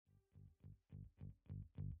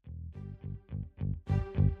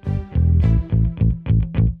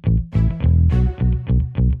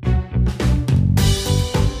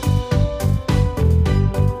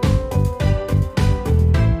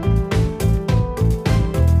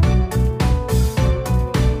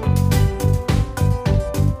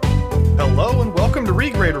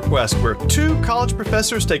Quest, where two college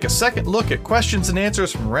professors take a second look at questions and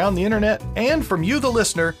answers from around the internet and from you, the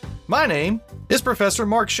listener. My name is Professor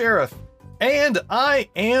Mark Sheriff, and I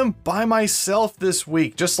am by myself this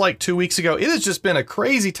week, just like 2 weeks ago. It has just been a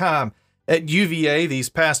crazy time at UVA these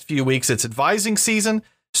past few weeks. It's advising season.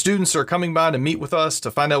 Students are coming by to meet with us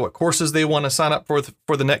to find out what courses they want to sign up for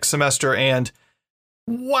the next semester, and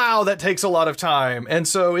wow, that takes a lot of time. And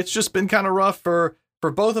so it's just been kind of rough for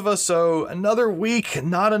both of us. So another week,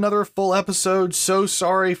 not another full episode. So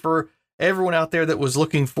sorry for everyone out there that was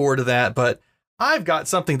looking forward to that. But I've got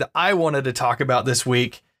something that I wanted to talk about this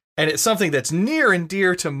week, and it's something that's near and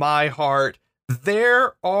dear to my heart.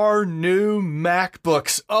 There are new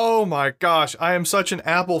MacBooks. Oh my gosh, I am such an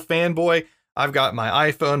Apple fanboy. I've got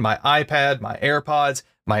my iPhone, my iPad, my AirPods,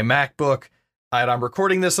 my MacBook. And I'm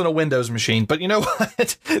recording this on a Windows machine, but you know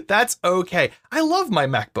what? That's okay. I love my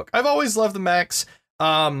MacBook. I've always loved the Macs.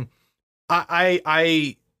 I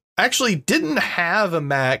actually didn't have a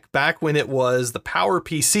Mac back when it was the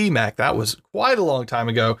PowerPC Mac. That was quite a long time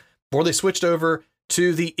ago, before they switched over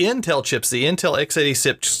to the Intel chips, the Intel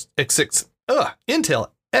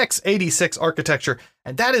x86 architecture.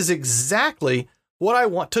 And that is exactly what I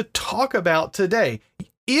want to talk about today.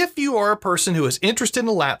 If you are a person who is interested in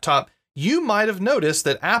a laptop, you might have noticed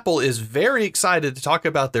that Apple is very excited to talk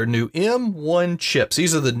about their new M1 chips.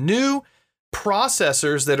 These are the new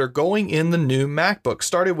processors that are going in the new MacBook.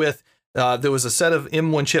 Started with, there was a set of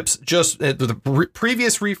M1 chips just at the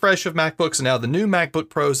previous refresh of MacBooks, and now the new MacBook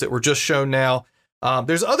Pros that were just shown now.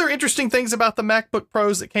 There's other interesting things about the MacBook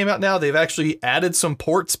Pros that came out now. They've actually added some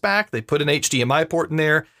ports back. They put an HDMI port in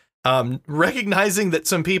there, recognizing that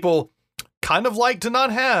some people kind of like to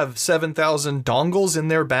not have 7,000 dongles in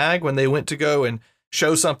their bag when they went to go and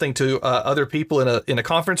show something to other people in a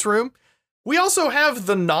conference room. We also have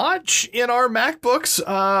the notch in our MacBooks,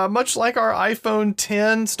 much like our iPhone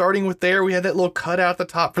 10. Starting with there, we had that little cutout at the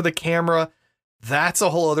top for the camera. That's a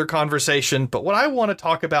whole other conversation. But what I want to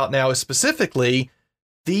talk about now is specifically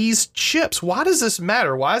these chips. Why does this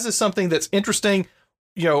matter? Why is this something that's interesting?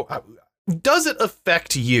 You know, does it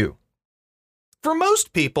affect you? For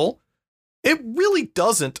most people, it really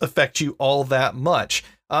doesn't affect you all that much.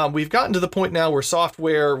 We've gotten to the point now where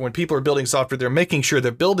software, when people are building software, they're making sure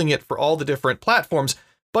they're building it for all the different platforms.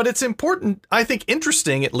 But it's important, I think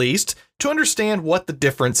interesting at least, to understand what the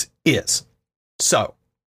difference is. So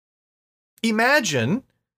imagine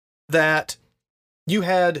that you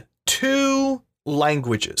had two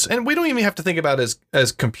languages, and we don't even have to think about it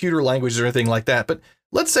as computer languages or anything like that. But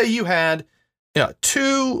let's say you had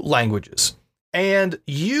two languages, and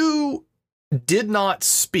you did not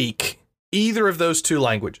speak either of those two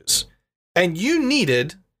languages, and you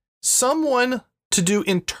needed someone to do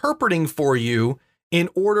interpreting for you in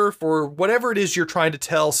order for whatever it is you're trying to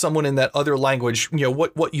tell someone in that other language,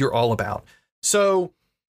 what you're all about. So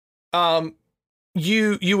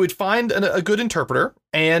you would find a good interpreter,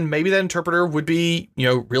 and maybe that interpreter would be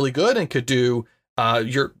really good and could do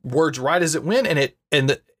your words right as it went,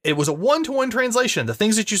 and it was a one-to-one translation. The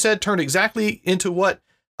things that you said turned exactly into what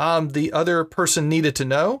the other person needed to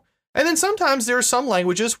know. And then sometimes there are some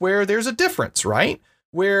languages where there's a difference, right?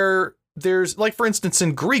 Where there's, like, for instance,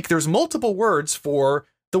 in Greek, there's multiple words for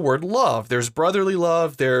the word love. There's brotherly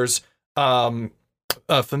love. There's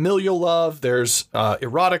familial love. There's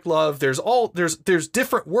erotic love. There's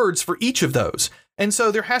different words for each of those. And so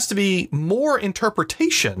there has to be more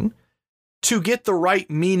interpretation to get the right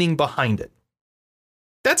meaning behind it.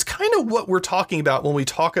 That's kind of what we're talking about when we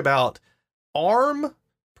talk about ARM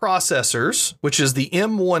processors, which is the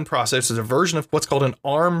M1 processor, a version of what's called an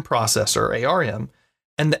ARM processor, ARM,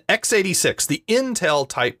 and the x86, the Intel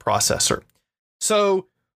type processor. So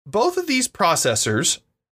both of these processors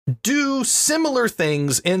do similar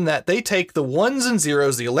things in that they take the ones and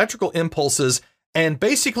zeros, the electrical impulses, and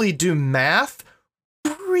basically do math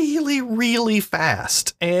really, really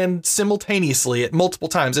fast and simultaneously at multiple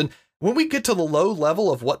times. And when we get to the low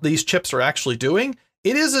level of what these chips are actually doing,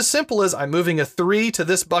 it is as simple as I'm moving a 3 to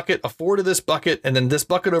this bucket, a 4 to this bucket, and then this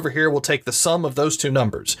bucket over here will take the sum of those two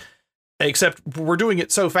numbers. Except we're doing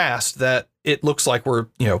it so fast that it looks like we're,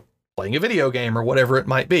 playing a video game or whatever it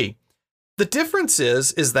might be. The difference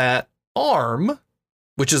is that ARM,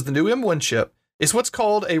 which is the new M1 chip, is what's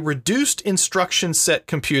called a reduced instruction set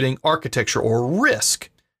computing architecture, or RISC.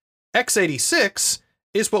 x86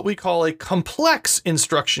 is what we call a complex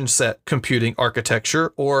instruction set computing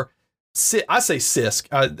architecture, or I say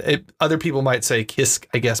CISC. Other people might say KISC,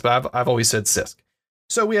 I guess, but I've always said CISC.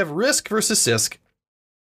 So we have RISC versus CISC.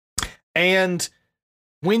 And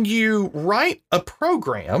when you write a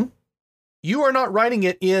program, you are not writing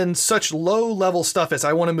it in such low level stuff as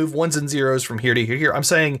I want to move ones and zeros from here to here. I'm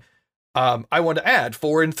saying I want to add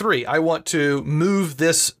 4 and 3. I want to move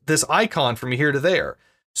this icon from here to there.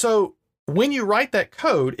 So when you write that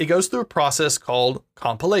code, it goes through a process called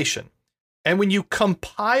compilation. And when you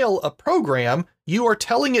compile a program, you are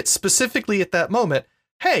telling it specifically at that moment,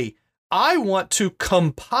 hey, I want to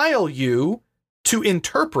compile you to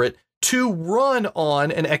interpret to run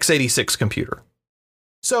on an x86 computer.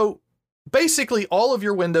 So basically all of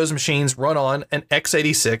your Windows machines run on an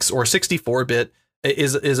x86 or 64-bit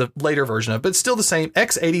is a later version of, but still the same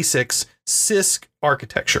x86 CISC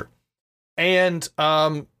architecture. And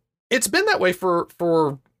it's been that way for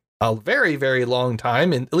a very, very long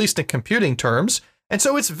time, at least in computing terms. And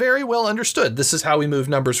so it's very well understood. This is how we move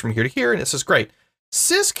numbers from here to here, and this is great.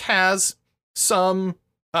 CISC has some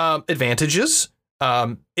advantages.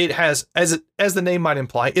 It has, as the name might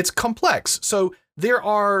imply, it's complex. So there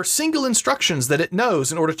are single instructions that it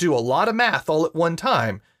knows in order to do a lot of math all at one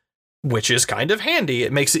time, which is kind of handy.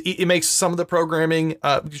 It makes some of the programming,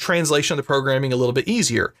 translation of the programming a little bit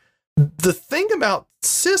easier. The thing about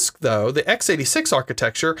CISC, though, the x86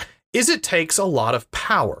 architecture, is it takes a lot of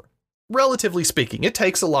power. Relatively speaking, it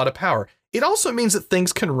takes a lot of power. It also means that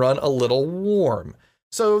things can run a little warm.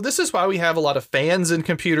 So this is why we have a lot of fans in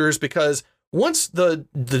computers, because once the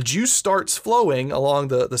juice starts flowing along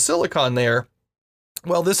the silicon there,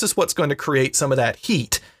 well, this is what's going to create some of that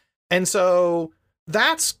heat. And so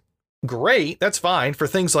that's great. That's fine for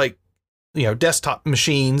things like, desktop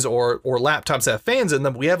machines or laptops that have fans in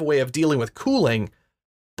them. We have a way of dealing with cooling,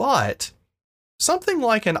 but something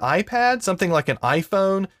like an iPad, something like an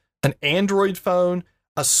iPhone, an Android phone,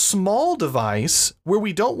 a small device where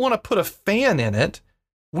we don't want to put a fan in it,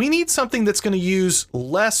 we need something that's going to use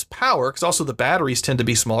less power, because also the batteries tend to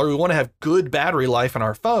be smaller. We want to have good battery life in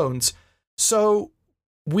our phones. So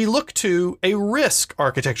we look to a RISC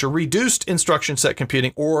architecture, reduced instruction set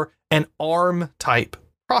computing, or an ARM type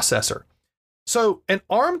processor. So an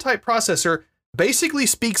ARM type processor basically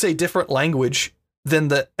speaks a different language than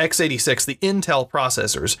the x86, the Intel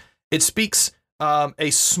processors. It speaks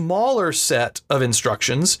a smaller set of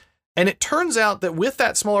instructions. And it turns out that with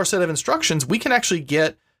that smaller set of instructions, we can actually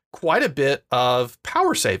get quite a bit of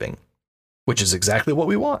power saving, which is exactly what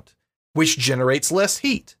we want, which generates less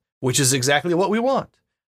heat, which is exactly what we want.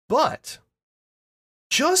 But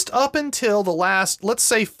just up until the last, let's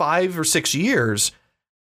say 5 or 6 years,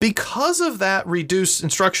 because of that reduced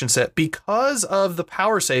instruction set, because of the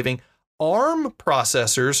power saving, ARM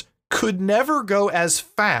processors could never go as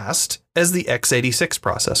fast as the x86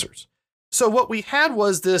 processors. So what we had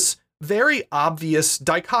was this very obvious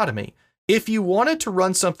dichotomy. If you wanted to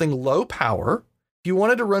run something low power, if you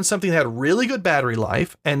wanted to run something that had really good battery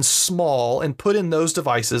life and small and put in those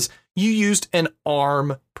devices, you used an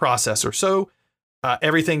ARM processor. So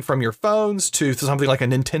everything from your phones to something like a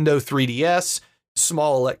Nintendo 3DS,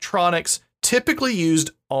 small electronics, typically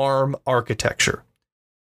used ARM architecture.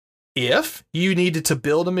 If you needed to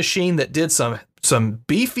build a machine that did some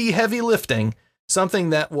beefy heavy lifting,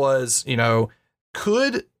 something that was,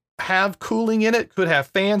 could have cooling in it, could have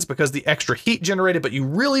fans because the extra heat generated, but you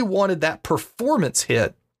really wanted that performance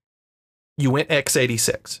hit, you went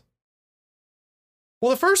x86.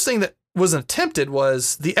 Well, the first thing that was attempted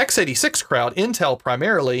was the x86 crowd, Intel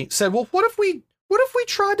primarily, said, well, what if we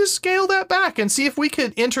tried to scale that back and see if we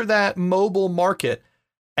could enter that mobile market?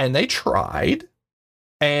 And they tried.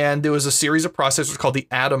 And there was a series of processors called the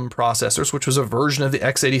Atom processors, which was a version of the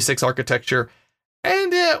x86 architecture.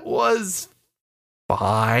 And it was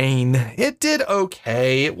fine. It did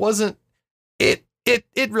okay. It wasn't, it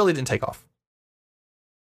really didn't take off.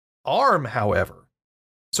 ARM, however.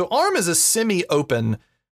 So ARM is a semi-open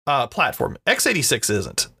platform. x86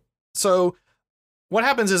 isn't. So what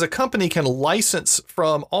happens is a company can license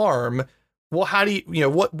from ARM. Well, how do you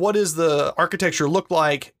what does the architecture look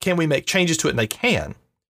like? Can we make changes to it? And they can.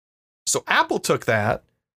 So Apple took that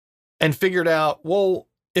and figured out, well,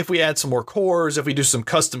 if we add some more cores, if we do some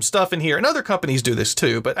custom stuff in here, and other companies do this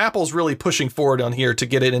too, but Apple's really pushing forward on here to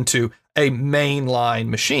get it into a mainline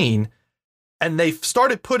machine. And they've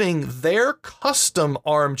started putting their custom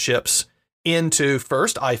ARM chips into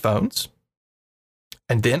first iPhones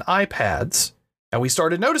and then iPads. And we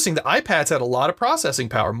started noticing that iPads had a lot of processing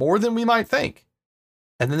power, more than we might think.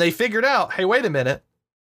 And then they figured out, hey, wait a minute.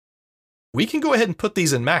 We can go ahead and put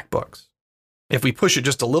these in MacBooks if we push it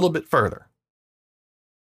just a little bit further.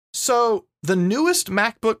 So the newest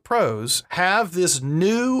MacBook Pros have this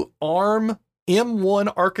new ARM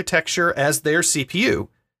M1 architecture as their CPU.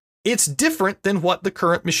 It's different than what the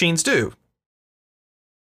current machines do.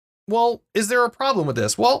 Well, is there a problem with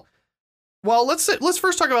this? Well, let's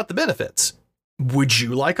first talk about the benefits. Would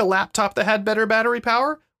you like a laptop that had better battery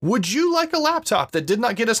power? Would you like a laptop that did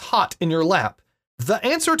not get as hot in your lap? The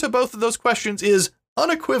answer to both of those questions is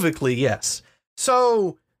unequivocally yes.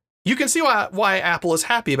 So you can see why Apple is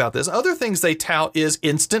happy about this. Other things they tout is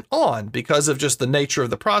instant on because of just the nature of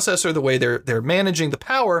the processor, the way they're managing the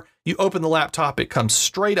power. You open the laptop, it comes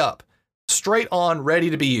straight up, straight on, ready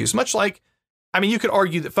to be used. Much like, I mean, you could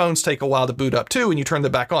argue that phones take a while to boot up too when you turn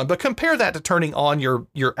them back on, but compare that to turning on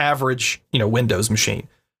your average, Windows machine.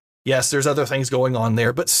 Yes, there's other things going on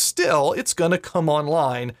there, but still it's going to come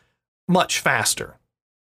online much faster.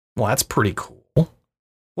 Well, that's pretty cool.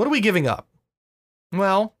 What are we giving up?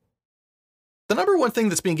 Well, the number one thing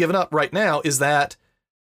that's being given up right now is that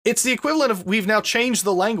it's the equivalent of we've now changed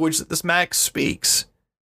the language that this Mac speaks.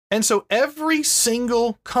 And so every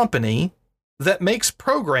single company that makes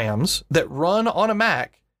programs that run on a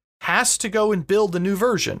Mac has to go and build the new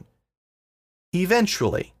version.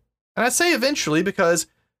 Eventually. And I say eventually because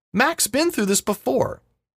Mac's been through this before.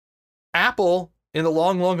 Apple, in the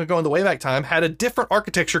long ago in the way back time, had a different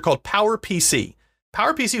architecture called PowerPC.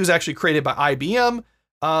 PowerPC was actually created by IBM.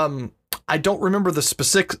 I don't remember the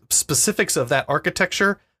specifics of that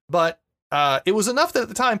architecture, but it was enough that at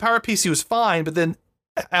the time PowerPC was fine, but then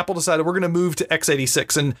Apple decided we're going to move to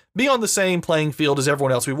x86 and be on the same playing field as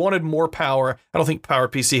everyone else. We wanted more power. I don't think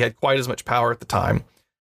PowerPC had quite as much power at the time.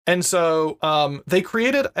 And so they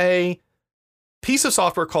created a piece of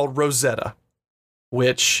software called Rosetta,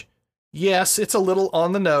 which, yes, it's a little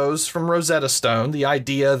on the nose from Rosetta Stone, the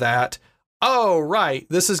idea that, oh, right,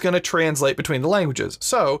 this is going to translate between the languages.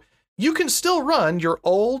 So you can still run your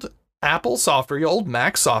old Apple software, your old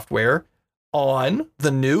Mac software on the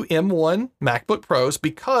new M1 MacBook Pros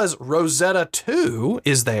because Rosetta 2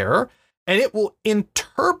 is there, and it will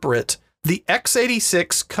interpret the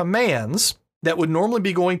x86 commands that would normally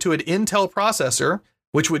be going to an Intel processor,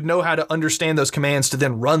 which would know how to understand those commands to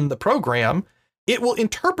then run the program. It will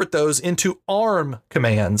interpret those into ARM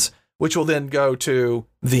commands, which will then go to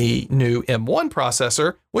the new M1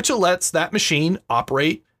 processor, which lets that machine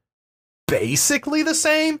operate basically the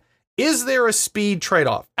same. Is there a speed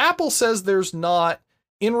trade-off? Apple says there's not.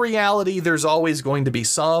 In reality, there's always going to be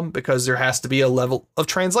some because there has to be a level of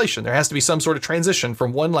translation. There has to be some sort of transition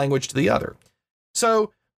from one language to the other.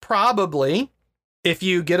 So probably if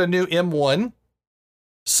you get a new M1,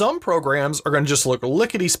 some programs are going to just look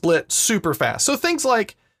lickety-split super fast. So things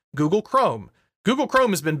like Google Chrome. Google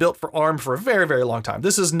Chrome has been built for ARM for a very, very long time.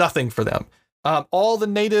 This is nothing for them. All the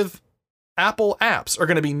native Apple apps are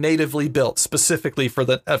going to be natively built specifically for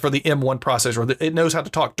the M1 processor. It knows how to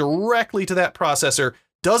talk directly to that processor,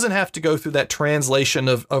 doesn't have to go through that translation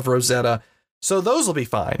of Rosetta. So those will be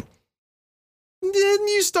fine. Then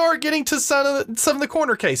you start getting to some of the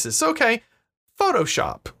corner cases. So, okay,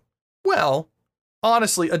 Photoshop. Well,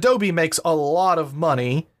 honestly, Adobe makes a lot of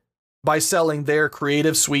money by selling their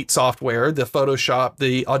Creative Suite software, the Photoshop,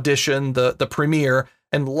 the Audition, the Premiere,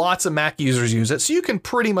 and lots of Mac users use it. So you can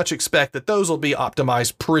pretty much expect that those will be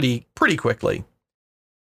optimized pretty quickly.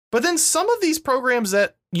 But then some of these programs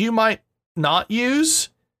that you might not use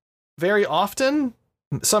very often,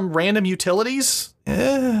 some random utilities,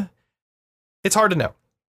 it's hard to know.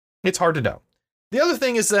 It's hard to know. The other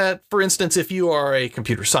thing is that, for instance, if you are a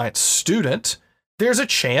computer science student, there's a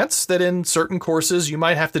chance that in certain courses you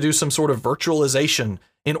might have to do some sort of virtualization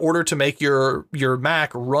in order to make your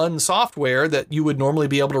Mac run software that you would normally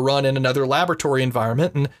be able to run in another laboratory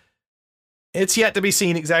environment. And it's yet to be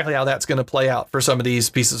seen exactly how that's going to play out for some of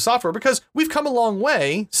these pieces of software, because we've come a long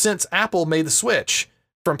way since Apple made the switch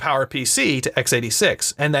from PowerPC to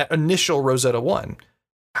x86 and that initial Rosetta 1.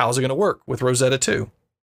 How's it going to work with Rosetta 2?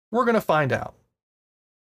 We're going to find out.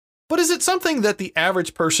 But is it something that the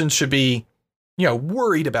average person should be,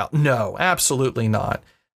 worried about? No, absolutely not.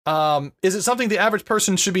 Is it something the average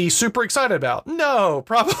person should be super excited about? No,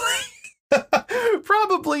 probably,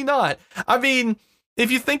 probably not. I mean, if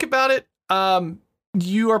you think about it,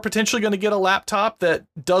 you are potentially going to get a laptop that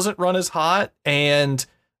doesn't run as hot and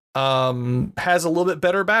has a little bit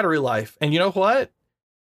better battery life. And you know what?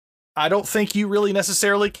 I don't think you really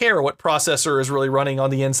necessarily care what processor is really running on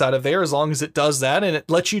the inside of there, as long as it does that and it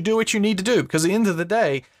lets you do what you need to do. Because at the end of the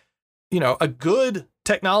day, a good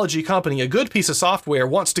technology company, a good piece of software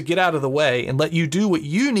wants to get out of the way and let you do what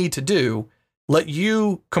you need to do, let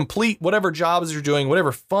you complete whatever jobs you're doing,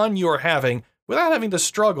 whatever fun you are having, without having to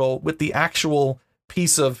struggle with the actual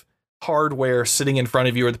piece of hardware sitting in front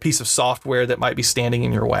of you or the piece of software that might be standing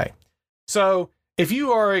in your way. So if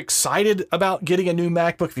you are excited about getting a new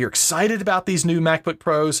MacBook, if you're excited about these new MacBook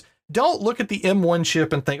Pros, don't look at the M1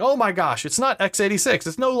 chip and think, oh my gosh, it's not x86.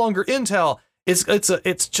 It's no longer Intel.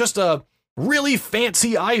 It's just a really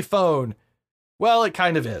fancy iPhone. Well, it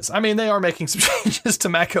kind of is. I mean, they are making some changes to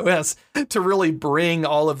macOS to really bring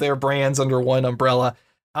all of their brands under one umbrella.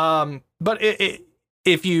 But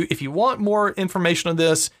if you want more information on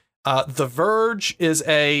this, The Verge is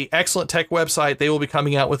a excellent tech website. They will be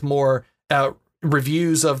coming out with more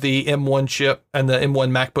reviews of the M1 chip and the M1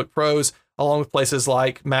 MacBook Pros, along with places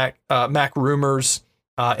like Mac Rumors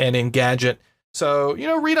and Engadget. So,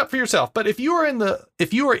 read up for yourself. But if you are in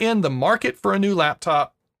the market for a new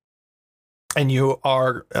laptop and you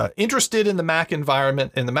are interested in the Mac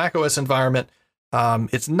environment, in the Mac OS environment,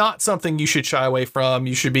 it's not something you should shy away from.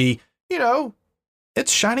 You should be,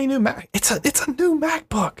 it's shiny new Mac. It's a new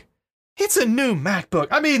MacBook. It's a new MacBook.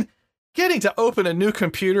 I mean, getting to open a new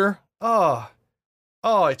computer, oh,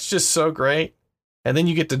 it's just so great. And then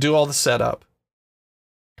you get to do all the setup,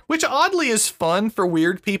 which oddly is fun for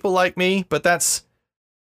weird people like me, but that's,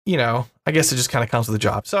 I guess it just kind of comes with the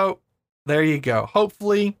job. So there you go.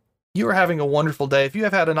 Hopefully you are having a wonderful day. If you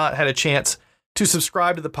have not had a chance to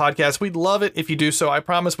subscribe to the podcast, we'd love it if you do so. I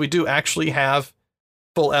promise we do actually have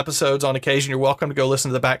full episodes on occasion. You're welcome to go listen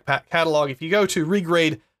to the back catalog. If you go to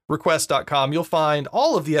regraderequest.com, you'll find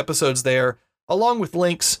all of the episodes there, along with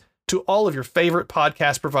links to all of your favorite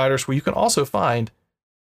podcast providers, where you can also find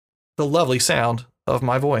the lovely sound of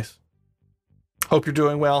my voice. Hope you're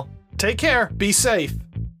doing well. Take care, be safe,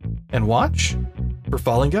 and watch for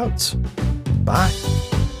falling goats. Bye.